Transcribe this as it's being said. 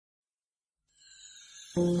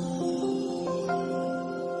Thursday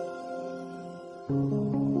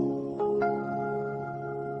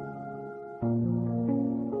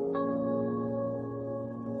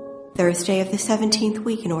of the 17th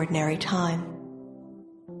week in Ordinary Time.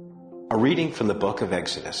 A reading from the book of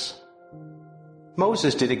Exodus.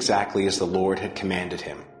 Moses did exactly as the Lord had commanded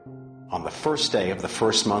him. On the first day of the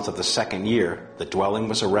first month of the second year, the dwelling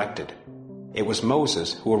was erected. It was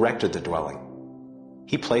Moses who erected the dwelling.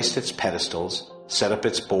 He placed its pedestals, set up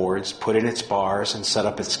its boards, put in its bars, and set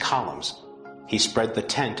up its columns. He spread the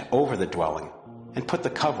tent over the dwelling, and put the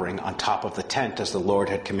covering on top of the tent as the Lord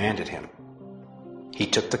had commanded him. He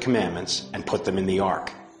took the commandments and put them in the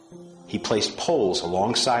ark. He placed poles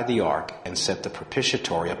alongside the ark and set the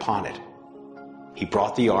propitiatory upon it. He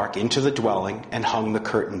brought the ark into the dwelling and hung the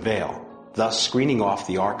curtain veil, thus screening off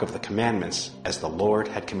the ark of the commandments as the Lord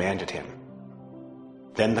had commanded him.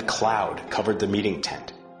 Then the cloud covered the meeting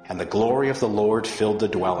tent, and the glory of the Lord filled the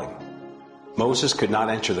dwelling. Moses could not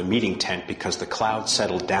enter the meeting tent because the cloud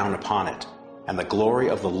settled down upon it, and the glory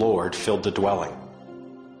of the Lord filled the dwelling.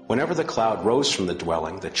 Whenever the cloud rose from the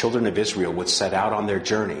dwelling, the children of Israel would set out on their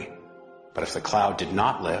journey. But if the cloud did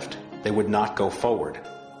not lift, they would not go forward.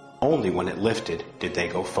 Only when it lifted did they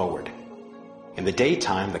go forward. In the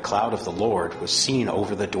daytime, the cloud of the Lord was seen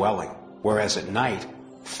over the dwelling, whereas at night,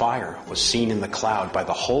 fire was seen in the cloud by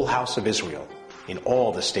the whole house of Israel in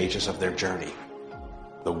all the stages of their journey.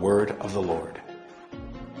 The word of the Lord.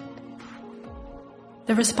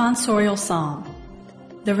 The responsorial psalm.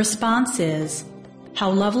 The response is,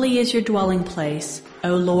 "How lovely is your dwelling place,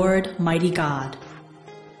 O Lord, mighty God.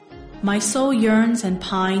 My soul yearns and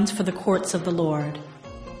pines for the courts of the Lord.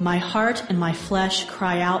 My heart and my flesh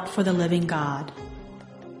cry out for the living God.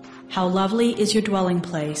 How lovely is your dwelling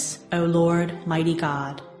place, O Lord, mighty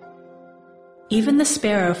God. Even the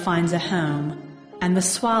sparrow finds a home, and the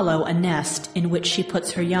swallow a nest in which she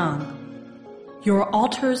puts her young. Your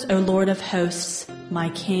altars, O Lord of hosts, my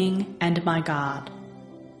King and my God.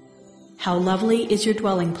 How lovely is your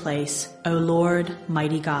dwelling place, O Lord,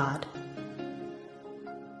 mighty God.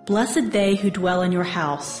 Blessed they who dwell in your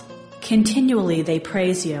house, continually they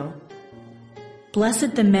praise you.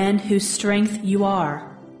 Blessed the men whose strength you are,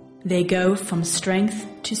 they go from strength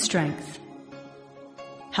to strength.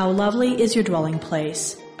 How lovely is your dwelling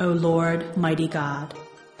place, O Lord, mighty God.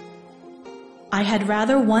 I had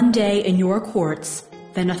rather one day in your courts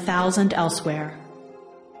than 1,000 elsewhere.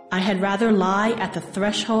 I had rather lie at the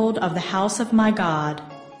threshold of the house of my God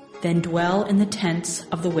than dwell in the tents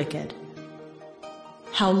of the wicked.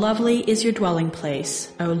 How lovely is your dwelling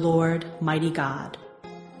place, O Lord, mighty God."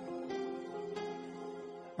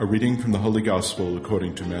 A reading from the Holy Gospel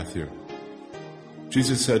according to Matthew.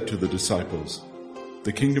 Jesus said to the disciples,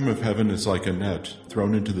 "The kingdom of heaven is like a net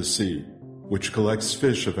thrown into the sea, which collects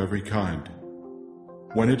fish of every kind.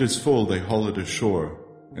 When it is full, they haul it ashore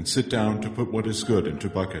and sit down to put what is good into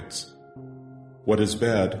buckets. What is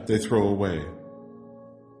bad they throw away.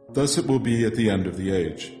 Thus it will be at the end of the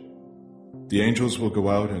age. The angels will go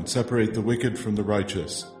out and separate the wicked from the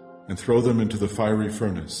righteous and throw them into the fiery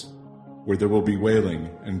furnace, where there will be wailing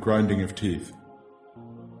and grinding of teeth."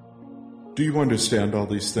 "Do you understand all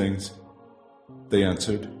these things?" They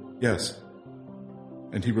answered, "Yes."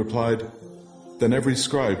 And he replied, "Then every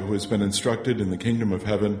scribe who has been instructed in the kingdom of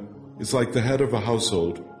heaven is like the head of a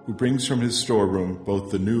household who brings from his storeroom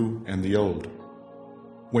both the new and the old."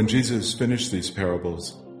 When Jesus finished these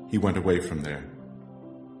parables, he went away from there.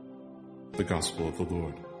 The Gospel of the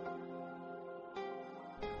Lord.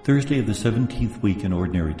 Thursday of the 17th week in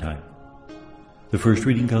Ordinary Time. The first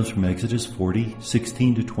reading comes from Exodus 40,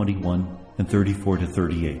 16 to 21, and 34 to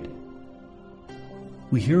 38.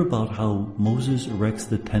 We hear about how Moses erects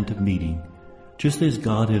the tent of meeting, just as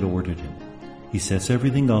God had ordered him. He sets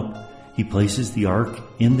everything up. He places the ark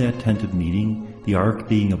in that tent of meeting, the ark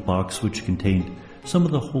being a box which contained some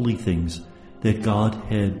of the holy things that God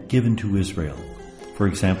had given to Israel. For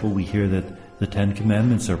example, we hear that the 10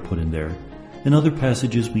 Commandments are put in there. In other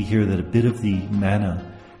passages, we hear that a bit of the manna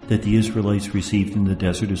that the Israelites received in the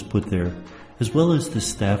desert is put there, as well as the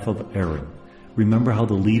staff of Aaron. Remember how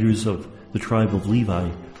the leaders of the tribe of Levi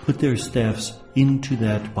put their staffs into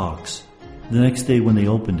that box. The next day when they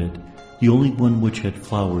opened it, the only one which had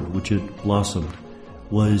flowered, which had blossomed,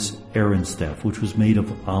 was Aaron's staff, which was made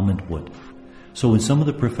of almond wood. So in some of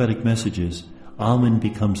the prophetic messages, almond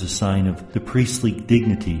becomes a sign of the priestly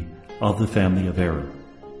dignity of the family of Aaron.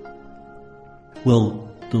 Well,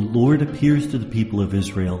 the Lord appears to the people of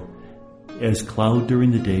Israel as cloud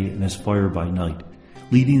during the day and as fire by night,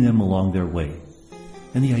 leading them along their way.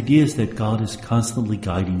 And the idea is that God is constantly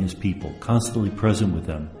guiding his people, constantly present with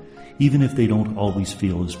them, even if they don't always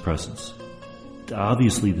feel his presence.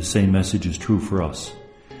 obviously the same message is true for us.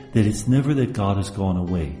 That it's never that God has gone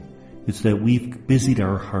away. It's that we've busied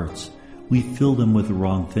our hearts. We've filled them with the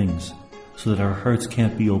wrong things so that our hearts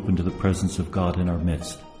can't be open to the presence of God in our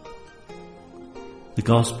midst. The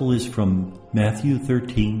Gospel is from Matthew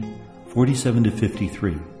 13, 47 to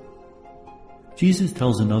 53. Jesus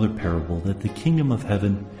tells another parable that the kingdom of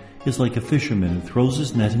heaven is like a fisherman who throws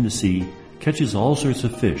his net in the sea, catches all sorts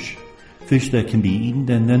of fish that can be eaten,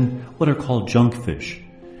 and then what are called junk fish.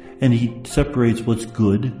 And he separates what's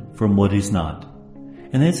good from what is not.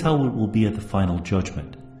 And that's how it will be at the final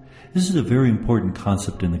judgment. This is a very important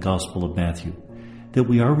concept in the Gospel of Matthew, that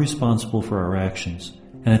we are responsible for our actions,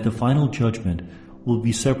 and at the final judgment will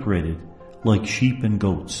be separated like sheep and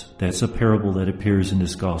goats. That's a parable that appears in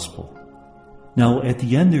this Gospel. Now, at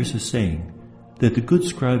the end there's a saying that the good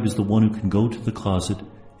scribe is the one who can go to the closet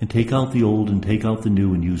and take out the old and take out the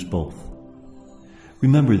new and use both.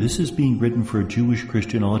 Remember, this is being written for a Jewish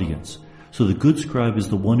Christian audience, so the good scribe is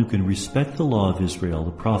the one who can respect the law of Israel,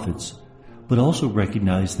 the prophets, but also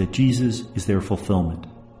recognize that Jesus is their fulfillment.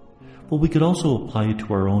 But we could also apply it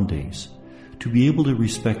to our own days, to be able to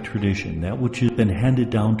respect tradition, that which has been handed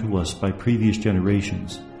down to us by previous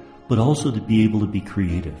generations, but also to be able to be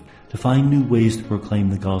creative, to find new ways to proclaim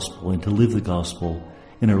the gospel and to live the gospel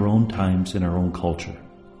in our own times, in our own culture.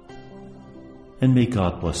 And may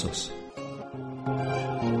God bless us.